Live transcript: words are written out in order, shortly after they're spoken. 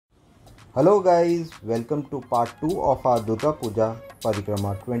Hello guys, welcome to part 2 of our Durga Puja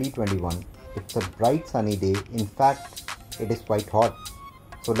Parikrama 2021. It's a bright sunny day, in fact it is quite hot.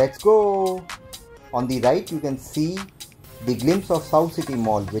 So let's go! On the right you can see the glimpse of South City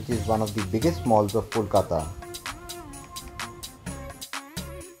Mall, which is one of the biggest malls of Kolkata.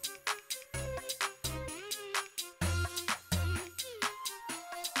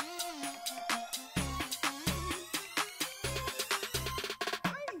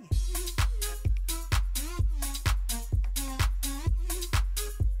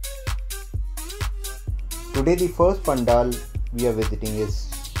 Today the first pandal we are visiting is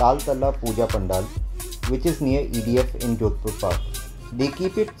Taltala Puja Pandal, which is near EDF in Jodhpur Park. They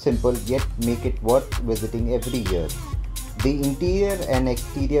keep it simple yet make it worth visiting every year. The interior and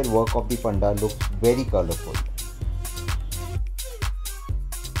exterior work of the pandal looks very colorful.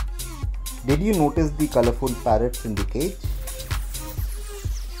 Did you notice the colorful parrots in the cage?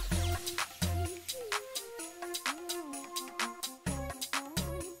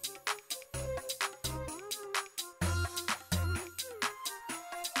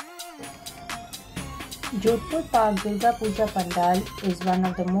 Jodhpur Park Durga Puja Pandal is one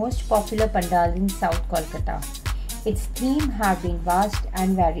of the most popular pandals in South Kolkata. Its theme have been vast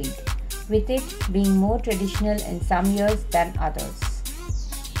and varied, with it being more traditional in some years than others.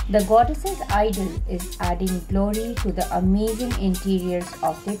 The goddess's idol is adding glory to the amazing interiors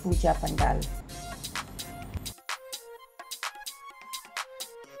of the Puja Pandal.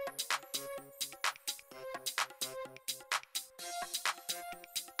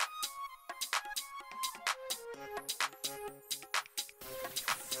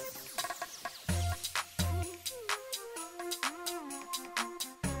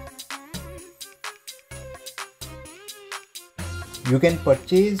 You can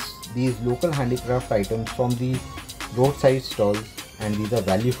purchase these local handicraft items from the roadside stalls, and these are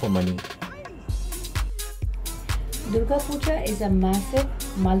value for money. Durga Puja is a massive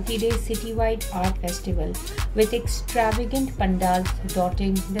multi-day citywide art festival with extravagant pandals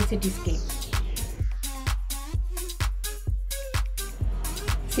dotting the cityscape.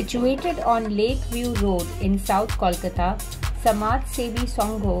 Situated on Lakeview Road in South Kolkata, Samaj Sevi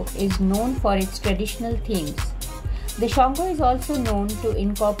Sangho is known for its traditional themes. The Sangho is also known to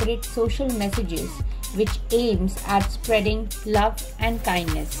incorporate social messages which aims at spreading love and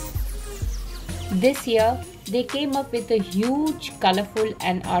kindness. This year, they came up with a huge, colorful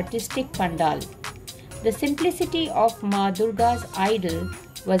and artistic pandal. The simplicity of Ma Durga's idol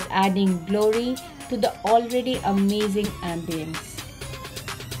was adding glory to the already amazing ambience.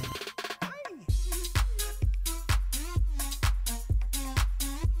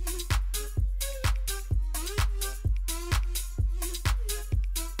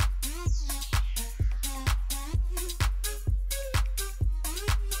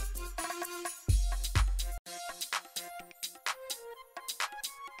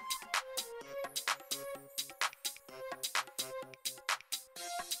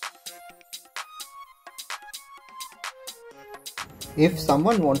 If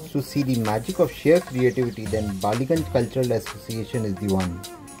someone wants to see the magic of sheer creativity, then Baliganj Cultural Association is the one.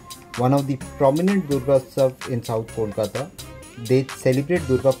 One of the prominent Durga Utsav in South Kolkata, they celebrate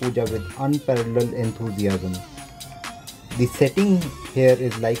Durga Puja with unparalleled enthusiasm. The setting here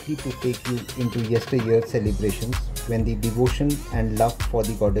is likely to take you into yesteryear's celebrations when the devotion and love for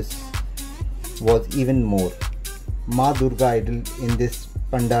the goddess was even more. Ma Durga idol in this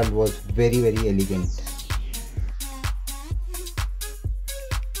pandal was very elegant.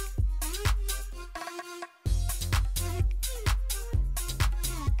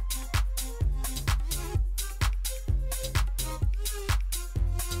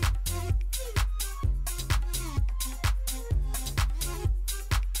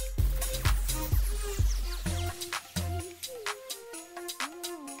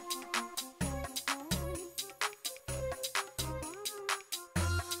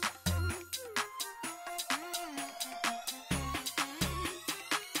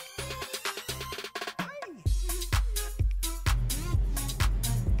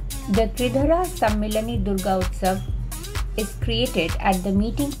 The Tridhara Sammilani Durga Utsav is created at the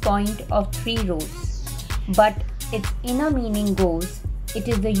meeting point of three roads, but its inner meaning goes, it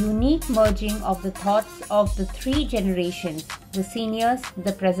is the unique merging of the thoughts of the three generations, the seniors,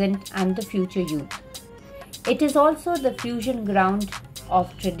 the present and the future youth. It is also the fusion ground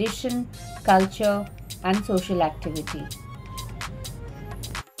of tradition, culture and social activity.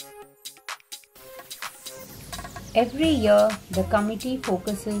 Every year, the committee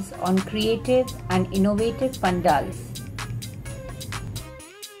focuses on creative and innovative pandals.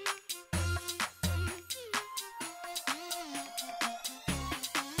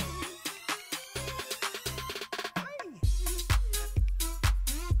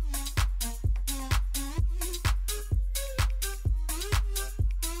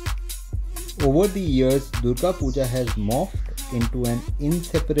 Over the years, Durga Puja has morphed into an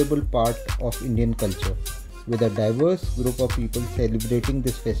inseparable part of Indian culture, with a diverse group of people celebrating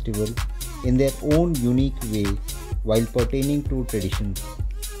this festival in their own unique way while pertaining to traditions.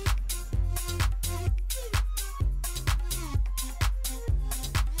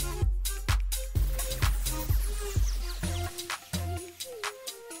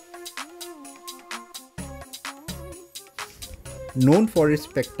 Known for its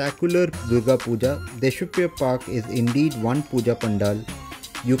spectacular Durga Puja, Deshupur Park is indeed one Puja Pandal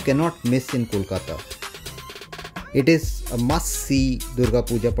you cannot miss in Kolkata. It is a must-see Durga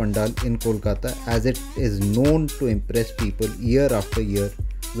Puja Pandal in Kolkata, as it is known to impress people year after year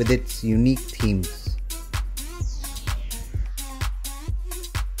with its unique themes.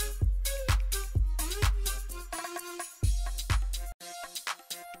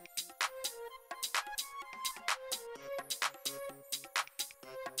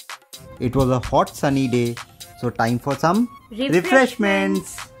 It was a hot sunny day, so time for some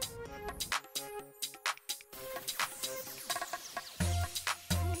refreshments.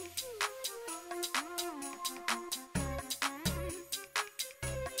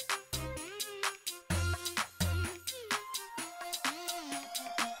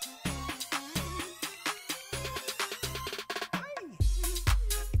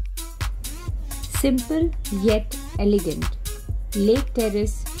 Simple yet elegant. Lake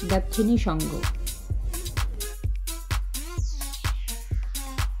Terrace, Dakshini Shango.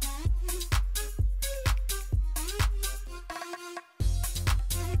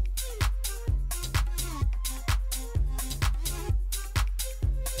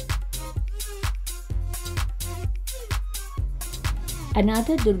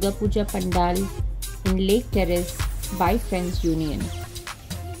 Another Durga Puja Pandal in Lake Terrace by Friends Union.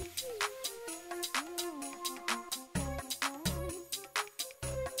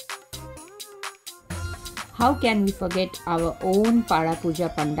 How can we forget our own Para Puja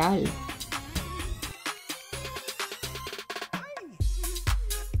Pandal?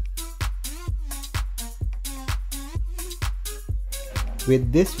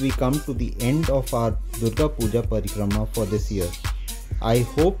 With this, we come to the end of our Durga Puja Parikrama for this year. I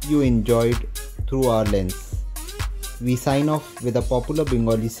hope you enjoyed through our lens. We sign off with a popular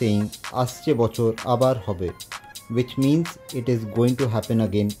Bengali saying, Asche bochor abar hobe, which means it is going to happen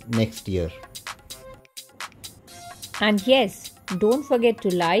again next year. And yes, don't forget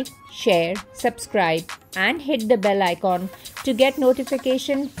to like, share, subscribe and hit the bell icon to get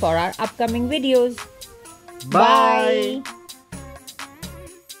notification for our upcoming videos. Bye.